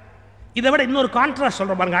 இதை விட இன்னொரு கான்ட்ராஸ்ட்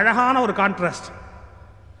சொல்ற பாருங்க, அழகான ஒரு கான்ட்ராஸ்ட்.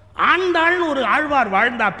 ஆண்டாள்னு ஒரு ஆழ்வார்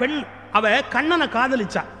வாழ்ந்தா, பெண். அவ கண்ணனை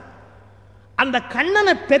காதலிச்சா. அந்த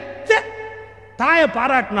கண்ணனை பெத்த தாயை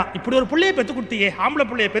பாராட்டினா, இப்படி ஒரு பிள்ளையை பெத்து கொடுத்தியே, ஆம்பளை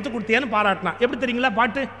பிள்ளையை பெத்து கொடுத்தியேன்னு பாராட்டினா. எப்படி தெரியுங்களா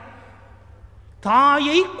பாட்டு?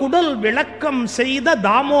 தாயை குடல் விளக்கம் செய்த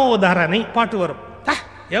தாமோதரனை பாட்டு வரும்.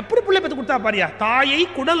 எப்படி பிள்ளை பெத்து கொடுத்தா பாரியா, தாயை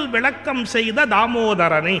குடல் விளக்கம் செய்த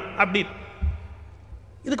தாமோதரனை அப்படி.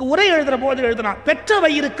 இதுக்கு உரை எழுதுற போது எழுதுனா, பெற்ற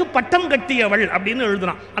வயிறுக்கு பட்டம் கட்டியவள் அப்படின்னு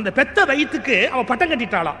எழுதுனான். அந்த பெத்த வயிற்றுக்கு அவ பட்டம்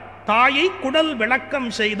கட்டிட்டாளா, தாயை குடல் விளக்கம்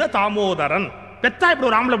செய்த தாமோதரன். பெத்தா இப்படி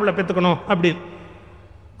ஒரு ஆம்பளை பிள்ளை பெத்துக்கணும் அப்படின்னு.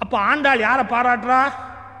 அப்ப ஆண்டாள் யாரை பாராட்டுறா?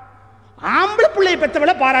 ஆம்பளை பிள்ளையை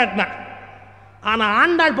பெத்தவளை பாராட்டினா. ஆனா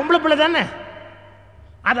ஆண்டாள் பொம்பளை பிள்ளை தானே.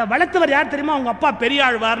 அதை வளர்த்தவர் யார் தெரியுமா? அவங்க அப்பா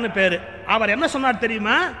பெரியாழ்வார்னு பேரு. அவர் என்ன சொன்னார்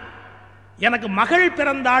தெரியுமா? எனக்கு மகள்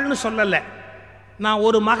பிறந்தாள்னு சொல்லல, நான்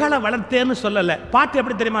ஒரு மகளை வளர்த்தேன்னு சொல்லல. பாட்டு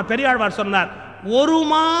எப்படி தெரியுமா? பெரியாழ்வார் சொன்னார், ஒரு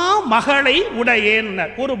மகளை உடையேன்னு,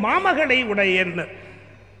 ஒரு மாமகளை உடையேன்னு.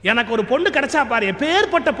 எனக்கு ஒரு பொண்ணு கிடைச்சா பாரு,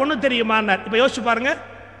 பேர்பட்ட பொண்ணு தெரியுமா? இப்ப யோசிச்சு பாருங்க,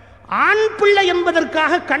 ஆண் பிள்ளை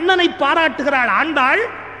என்பதற்காக கண்ணனை பாராட்டுகிறாள் ஆண்டாள்,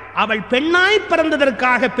 அவள் பெண்ணாய்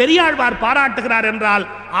பிறந்ததற்காக பெரியாழ்வார் பாராட்டுகிறார் என்றால்,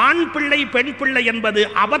 ஆண் பிள்ளை பெண் பிள்ளை என்பது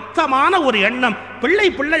அபத்தமான ஒரு எண்ணம்.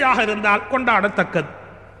 பிள்ளையாக இருந்தால் கொண்டாடத்தக்கது.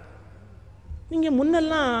 நீங்க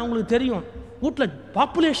முன்னெல்லாம் உங்களுக்கு தெரியும், வீட்டில்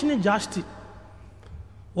பாப்புலேஷனே ஜாஸ்தி,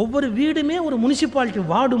 ஒவ்வொரு வீடுமே ஒரு முனிசிபாலிட்டி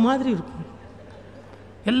வார்டு மாதிரி இருக்கும்.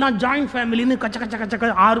 எல்லாம் ஜாயிண்ட் ஃபேமிலின்னு கச்ச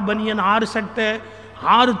 6 பனியன் 6 சட்டை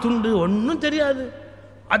 6 துண்டு ஒன்றும் தெரியாது.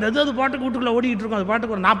 அது பாட்டுக்கு வீட்டுக்குள்ளே ஓடிக்கிட்டு இருக்கோம். அது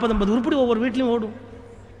பாட்டுக்கு ஒரு 40-50 உருப்படி ஒவ்வொரு வீட்லையும் ஓடும்.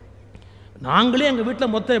 நாங்களே எங்கள்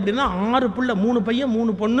வீட்டில் மொத்தம் எப்படின்னா 6 பிள்ளை, 3 பையன்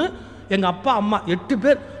 3 பொண்ணு, எங்கள் அப்பா அம்மா 8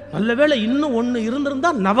 பேர். நல்ல வேளை இன்னும் ஒன்று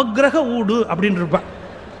இருந்திருந்தால் நவக்கிரக ஊடு அப்படின்னு இருப்பேன்.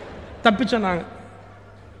 தப்பிச்சோம் நாங்கள்.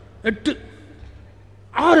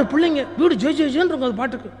 6 பிள்ளைங்க, வீடு ஜெயின்னு இருக்கும். அது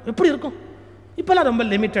பாட்டுக்கு எப்படி இருக்கும்? இப்போல்லாம் ரொம்ப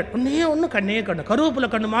லிமிட்டட். ஒன்று கண்ணே கண்ணு, கருவேப்பிலை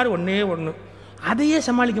கண்ணு மாதிரி ஒன்று அதையே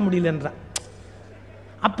சமாளிக்க முடியலன்றான்.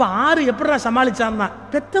 அப்போ 6 எப்படா சமாளிச்சான்னா,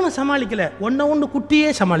 பெத்தவன் சமாளிக்கல, ஒன்று குட்டியே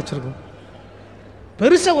சமாளிச்சிருக்கும்.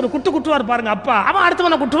 பெருசாக ஒரு குட்டுவார் பாருங்க அப்பா, அவன்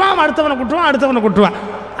அடுத்தவனை குட்டுவான்.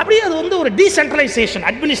 அப்படியே அது ஒரு டீசென்ட்ரலைசேஷன்,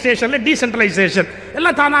 அட்மினிஸ்ட்ரேஷனில் டீசென்ட்ரலைசேஷன்,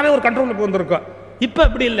 எல்லாம் தானாகவே ஒரு கண்ட்ரோலுக்கு வந்திருக்கும். இப்போ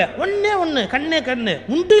அப்படி இல்லை, ஒன்று கண்ணே கண்ணு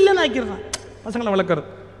உண்டு இல்லைன்னு ஆக்கிடுறான் பசங்களை வளர்க்குறது.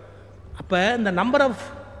 அப்போ இந்த நம்பர் ஆஃப்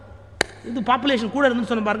பாப்புலேஷன் கூட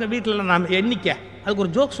இருந்துன்னு சொன்ன பாருங்க வீட்டில். நான் எண்ணிக்கை அதுக்கு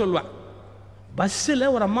ஒரு ஜோக் சொல்லுவேன். பஸ்ஸில்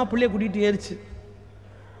ஒரு அம்மா பிள்ளைய கூட்டிகிட்டு ஏறிச்சு.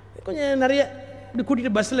 கொஞ்சம் நிறைய இப்படி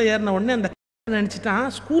கூட்டிகிட்டு பஸ்ஸில் ஏறின உடனே அந்த நினச்சிட்டான்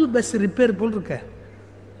ஸ்கூல் பஸ் ரிப்பேர் போல் இருக்க.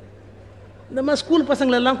 இந்த மாதிரி ஸ்கூல்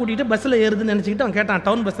பசங்களெல்லாம் கூட்டிகிட்டு பஸ்ஸில் ஏறுதுன்னு நினச்சிக்கிட்டு அவன் கேட்டான்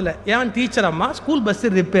டவுன் பஸ்ஸில், ஏன் டீச்சர் அம்மா ஸ்கூல் பஸ்ஸு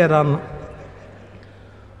ரிப்பேர் ஆகணும்.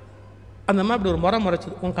 அந்த அம்மா இப்படி ஒரு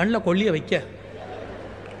முறைச்சுது, உன் கண்ணில் கொல்லிய வைக்க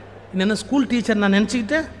என்ன ஸ்கூல் டீச்சர் நான்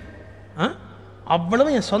நினச்சிக்கிட்டேன்,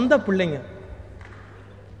 அவ்வளவு என் சொந்த பிள்ளைங்க.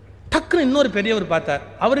 டக்குன்னு இன்னொரு பெரியவர் பார்த்தார்.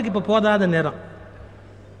 அவருக்கு இப்போ போதாத நேரம்.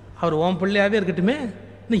 அவர் உன் பிள்ளையாவே இருக்கட்டுமே,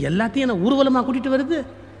 இன்னும் எல்லாத்தையும் என்ன ஊர்வலமாக கூட்டிகிட்டு வருது.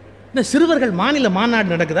 இந்த சிறுவர்கள் மாநில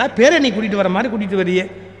மாநாடு நடக்குதா, பேரணி கூட்டிகிட்டு வர மாதிரி கூட்டிகிட்டு வரியே,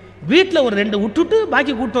 வீட்டில் ஒரு 2 விட்டுட்டு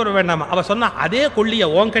பாக்கி கூப்பிட்டு வர வேண்டாமா. அவள் சொன்னா அதே கொல்லியை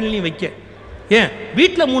உன் கண்ணிலையும் வைக்க, ஏன்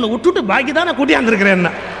வீட்டில் 3 விட்டுட்டு பாக்கி தான் நான் கூட்டியாந்துருக்கிறேன்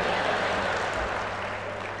என்ன.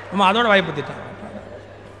 நம்ம அதோட வாய்ப்புத்திட்டான்.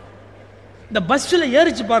 இந்த பஸ்ஸில்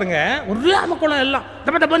ஏறிச்சு பாருங்க, ஒரே அமக்குளம் எல்லாம்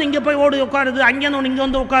டப்பன்னு இங்கே போய் ஓடி உட்காருது, அங்கேருந்து ஒன்று இங்கே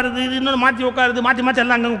வந்து உட்காருது, இது இன்னொன்று மாற்றி உட்காருது, மாற்றி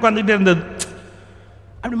எல்லாம் அங்கே உட்காந்துக்கிட்டே இருந்தது.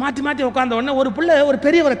 அப்படி மாற்றி உட்காந்த உடனே ஒரு பிள்ளை ஒரு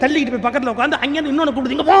பெரியவரை தள்ளிக்கிட்டு போய் பக்கத்தில் உட்காந்து அங்கேருந்து இன்னொன்று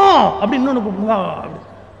கூப்பிடுது, இங்கே போ அப்படி இன்னொன்று கூப்பிடுவா. அப்படி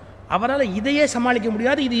அவரால் இதையே சமாளிக்க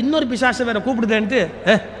முடியாது, இது இன்னொரு பிசாசை வேற கூப்பிடுதேன்ட்டு,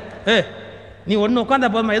 நீ ஒன்று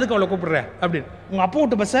உட்காந்தா போதுமா, எதுக்கு அவளை கூப்பிடுற அப்படின்னு. உங்கள் அப்பா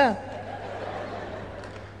விட்டு பஸ்ஸை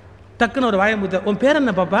டக்குன்னு ஒரு வாயம்பூத்த, உன் பேர்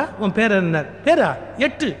என்ன பாப்பா, உன் பேர் என்ன, பேரா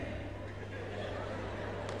 8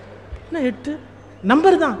 என்ன 8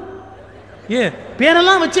 நம்பர் தான், ஏன்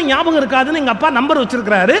பேரெல்லாம் வச்சு ஞாபகம் இருக்காதுன்னு எங்கள் அப்பா நம்பர்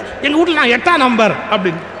வச்சிருக்கிறாரு, எங்கள் வீட்டில் நான் 8ஆம் நம்பர்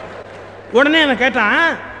அப்படின்னு. உடனே என்ன கேட்டான்,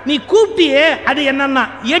 நீ கூப்பிட்டியே அது என்னன்னா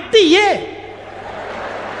 8A.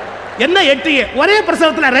 என்ன 8A? ஒரே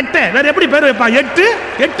பிரசவத்தில் ரெட்டை, வேற எப்படி பேர் வைப்பான்?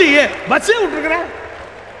 8A பஸ்ஸே விட்டுருக்கிற.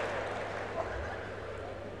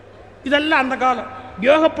 இதெல்லாம் அந்த காலம்.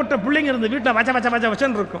 யோகப்பட்ட பிள்ளைங்க இருந்து வீட்டில்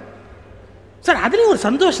வச்சன்னு இருக்கும் சார். அதுலேயும் ஒரு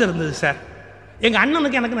சந்தோஷம் இருந்தது சார். எங்கள்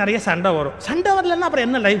அண்ணனுக்கு எனக்கு நிறைய சண்டை வரும். சண்டை வரலன்னா அப்புறம்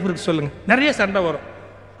என்ன லைஃப் இருக்கு சொல்லுங்கள். நிறைய சண்டை வரும்.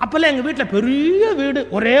 அப்போல்லாம் எங்கள் வீட்டில் பெரிய வீடு,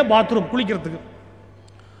 ஒரே பாத்ரூம்,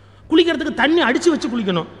 குளிக்கிறதுக்கு தண்ணி அடித்து வச்சு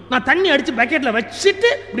குளிக்கணும். நான் தண்ணி அடித்து பக்கெட்டில் வச்சுட்டு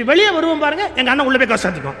இப்படி வெளியே வருவோம் பாருங்க, எங்கள் அண்ணன் உள்ளே போய்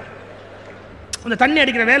கஷ்டத்துக்கும். அந்த தண்ணி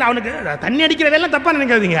அடிக்கிற வேலை அவனுக்கு, தண்ணி அடிக்கிற வேலை தப்பாக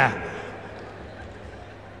நினைக்காதீங்க,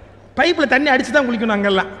 பைப்பில் தண்ணி அடித்து தான் குளிக்கணும்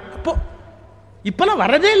அங்கெல்லாம். அப்போ இப்போல்லாம்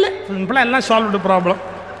வரதே இல்லை, இப்போலாம் எல்லாம் சால்வ்டு ப்ராப்ளம்.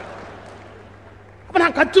 அப்போ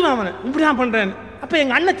நான் கத்துவேன் அவனை, இப்படி நான் பண்ணுறேன்னு. அப்போ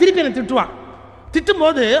எங்கள் அண்ணன் திருப்பி என்னை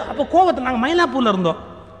திட்டும்போது, அப்போ கோவத்தில் நாங்கள் மயிலாப்பூரில் இருந்தோம்.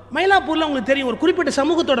 மயிலாப்பூரில் உங்களுக்கு தெரியும், ஒரு குறிப்பிட்ட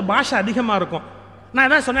சமூகத்தோட பாஷை அதிகமாக இருக்கும். நான்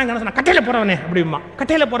எதாவது சொன்னேன், கட்டையில் போகிறவனே அப்படிமா.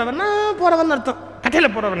 கட்டையில் போகிறவன்னா போகிறவன் அர்த்தம்,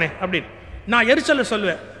 கட்டையில் போகிறவனே அப்படின்னு. நான் எரிச்சல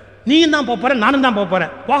சொல்லுவேன், நீயும் தான் போகிறேன் நானும் தான்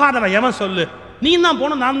போகிறேன், போகாதவன் எவன் சொல்லு, நீயும் தான்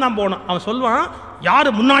போகணும் நானும் தான் போகணும். அவன் சொல்லுவான், யார்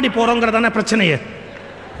முன்னாடி போகிறோங்கிறதான பிரச்சனையே,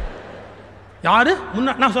 யாரு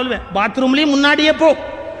முன்னா. நான் சொல்லுவேன், பாத்ரூம்லேயும் முன்னாடியே போ.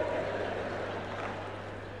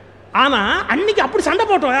 ஆனால் அன்னைக்கு அப்படி சண்டை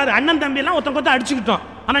போட்டோம், யார் அண்ணன் தம்பியெல்லாம் ஒருத்தன் அடிச்சுக்கிட்டோம்.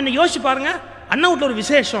 ஆனால் இன்னைக்கு யோசிச்சு பாருங்க, அண்ணன் வீட்டில் ஒரு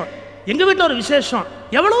விசேஷம், எங்கள் வீட்டில் ஒரு விசேஷம்,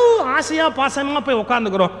 எவ்வளோ ஆசையாக பாசமாக போய்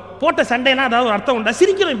உட்காந்துக்கிறோம். போட்ட சண்டையெல்லாம் ஏதாவது ஒரு அர்த்தம் உண்டா?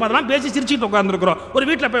 சிரிக்கிறோம். இப்போ அதெல்லாம் பேசி சிரிச்சுட்டு உட்காந்துருக்குறோம். ஒரு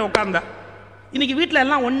வீட்டில் போய் உட்காந்தா இன்னைக்கு வீட்டில்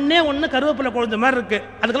எல்லாம் ஒன்று கருவேப்பிலை குழந்த மாதிரி இருக்கு.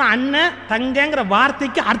 அதுக்கெல்லாம் அண்ணன் தங்கங்கிற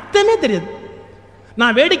வார்த்தைக்கு அர்த்தமே தெரியாது.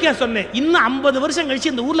 நான் வேடிக்கையாக சொன்னேன், இன்னும் 50 வருஷம்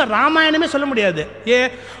கழிச்சு இந்த ஊரில் ராமாயணமே சொல்ல முடியாது.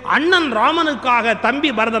 அண்ணன் ராமனுக்காக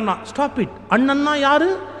தம்பி பரதன்னா, ஸ்டாப் இட். அண்ணன்னா யாரு,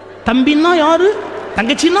 தம்பின்னா யாரு,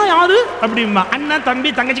 தங்கச்சின்னா யாரு அப்படிமா. அண்ணன் தம்பி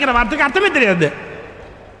தங்கச்சிக்கிற வார்த்தைக்கு அர்த்தமே தெரியாது.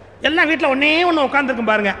 எல்லாம் வீட்டில் ஒன்று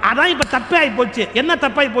உட்காந்துருக்கும் பாருங்க. அதான் இப்போ தப்பாகி போச்சு. என்ன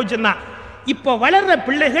தப்பாகி போச்சுன்னா, இப்போ வளர்ற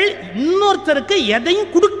பிள்ளைகள் இன்னொருத்தருக்கு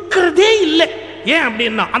எதையும் கொடுக்கறதே இல்லை. ஏன்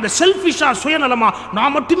அப்படின்னா, அந்த செல்ஃபிஷா, சுயநலமா,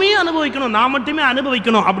 நான் மட்டுமே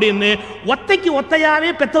அனுபவிக்கணும் அப்படின்னு ஒத்தையாவே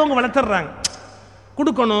பெற்றவங்க வளர்த்துறாங்க.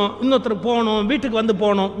 கொடுக்கணும், இன்னொருத்தருக்கு போகணும், வீட்டுக்கு வந்து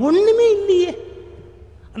போகணும், ஒண்ணுமே இல்லையே.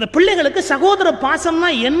 அந்த பிள்ளைகளுக்கு சகோதர பாசம்னா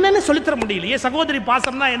என்னன்னு சொல்லித்தர முடியலையே, சகோதரி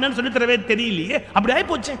பாசம்னா என்னன்னு சொல்லித்தரவே தெரியலையே. அப்படி ஆகி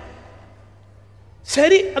போச்சு.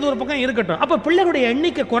 சரி, அது ஒரு பக்கம் இருக்கட்டும். அப்ப பிள்ளைகளுடைய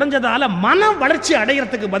எண்ணிக்கை குறைஞ்சதால மன வளர்ச்சி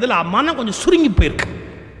அடைகிறதுக்கு பதிலாக மனம் கொஞ்சம் சுருங்கி போயிருக்கு.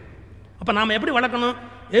 அப்ப நாம எப்படி வளர்க்கணும்?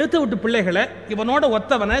 எழுத்து விட்டு பிள்ளைகளை இவனோட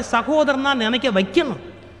ஒத்தவனை சகோதரனா நினைக்க வைக்கணும்,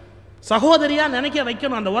 சகோதரியா நினைக்க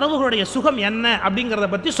வைக்கணும். அந்த உறவுகளுடைய சுகம் என்ன அப்படிங்கிறத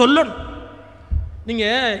பற்றி சொல்லணும். நீங்க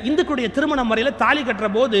இந்துக்களுடைய திருமண முறையில் தாலி கட்டுற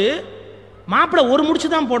போது மாப்பிள்ளை ஒரு முடிச்சு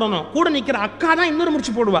தான் போடணும், கூட நிற்கிற அக்கா தான் இன்னொரு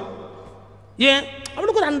முடிச்சு போடுவா. ஏன்?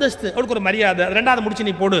 அவளுக்கு ஒரு அந்தஸ்து, அவளுக்கு ஒரு மரியாதை, ரெண்டாவது முடிச்சு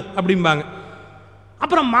நீ போடு அப்படிம்பாங்க.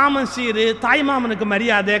 அப்புறம் மாமன் சீரு, தாய் மாமனுக்கு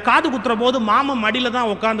மரியாதை, காது குத்துற போது மாமன் மடியில்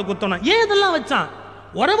தான் உட்காந்து குத்தணும். ஏன் இதெல்லாம் வச்சான்?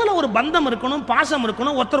 உறவுல ஒரு பந்தம் இருக்கணும், பாசம்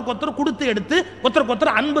இருக்கணும், ஒருத்தருக்கு ஒருத்தர் கொடுத்து எடுத்து ஒருத்தருக்கு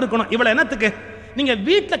ஒருத்தர் அன்பு இருக்கணும். இவ்வளவு என்னத்துக்கு? நீங்க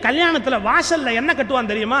வீட்டில் கல்யாணத்தில் வாசல்ல என்ன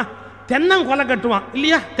கட்டுவான் தெரியுமா? தென்னங்கொலை கட்டுவான்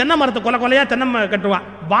இல்லையா? தென்னை மரத்தை கொலை கொலையா தென்னை கட்டுவான்,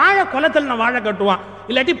 வாழை கொலத்தில் வாழை கட்டுவான்,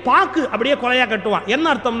 இல்லாட்டி பாக்கு அப்படியே கொலையா கட்டுவான். என்ன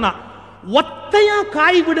அர்த்தம்னா ஒத்தையா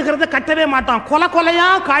காய் விடுகிறத கட்டவே மாட்டான், கொலை கொலையா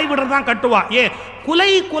காய் விடுறதான் கட்டுவான். குலை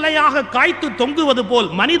குலையாக காய்த்து தொங்குவது போல்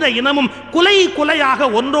மனித இனமும் குலை குலையாக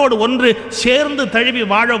ஒன்றோடு ஒன்று சேர்ந்து தழுவி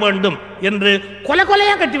வாழ வேண்டும் என்று கொலை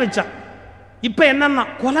கொலையா கட்டி வச்சான். இப்ப என்னன்னா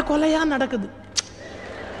கொலை கொலையா நடக்குது,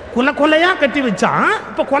 கொலை கொலையா கட்டி வச்சான்,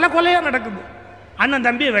 இப்ப கொலை கொலையா நடக்குது. அண்ணன்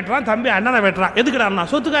தம்பியை வெட்டுறான், தம்பி அண்ணனை வெட்டுறான். எதுக்குடா?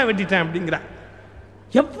 சொத்துக்காக வெட்டிட்டேன் அப்படிங்கிறான்.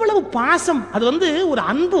 எவ்வளவு பாசம்! அது ஒரு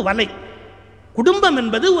அன்பு வலை. குடும்பம்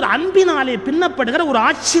என்பது ஒரு அன்பினாலே பின்னப்படுகிற ஒரு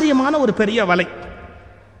ஆச்சரியமான ஒரு பெரிய வலை.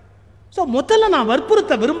 ஸோ முதல்ல நான்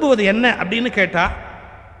வற்புறுத்த விரும்புவது என்ன அப்படின்னு கேட்டா,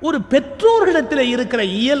 ஒரு பெற்றோர்களிடத்தில் இருக்கிற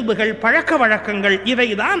இயல்புகள், பழக்க வழக்கங்கள்,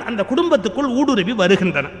 இவைதான் அந்த குடும்பத்துக்குள் ஊடுருவி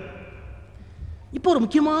வருகின்றன. இப்போ ஒரு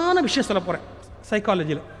முக்கியமான விஷயம் சொல்ல போறேன்.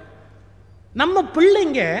 சைக்காலஜியில் நம்ம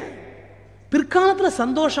பிள்ளைங்க பிற்காலத்தில்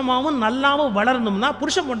சந்தோஷமாகவும் நல்லாவும் வளரணும்னா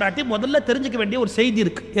புருஷன் பொண்டாட்டி முதல்ல தெரிஞ்சுக்க வேண்டிய ஒரு செய்தி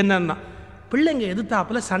இருக்கு. என்னன்னா, பிள்ளைங்க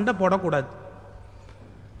எதிர்த்தாப்புல சண்டை போடக்கூடாது.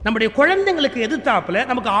 நம்முடைய குழந்தைங்களுக்கு எதிர்த்தாப்புல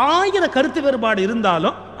நமக்கு 1000 கருத்து வேறுபாடு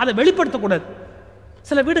இருந்தாலும் அதை வெளிப்படுத்தக்கூடாது.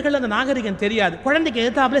 சில வீடுகளில் அந்த நாகரிகம் தெரியாது, குழந்தைக்கு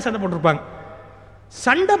எதிர்த்தாப்புல சண்டை போட்டிருப்பாங்க.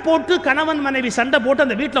 சண்டை போட்டு கணவன் மனைவி சண்டை போட்டு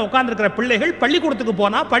அந்த வீட்டில் உட்கார்ந்துருக்கிற பிள்ளைகள் பள்ளிக்கூடத்துக்கு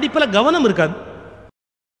போனால் படிப்பில் கவனம் இருக்காது.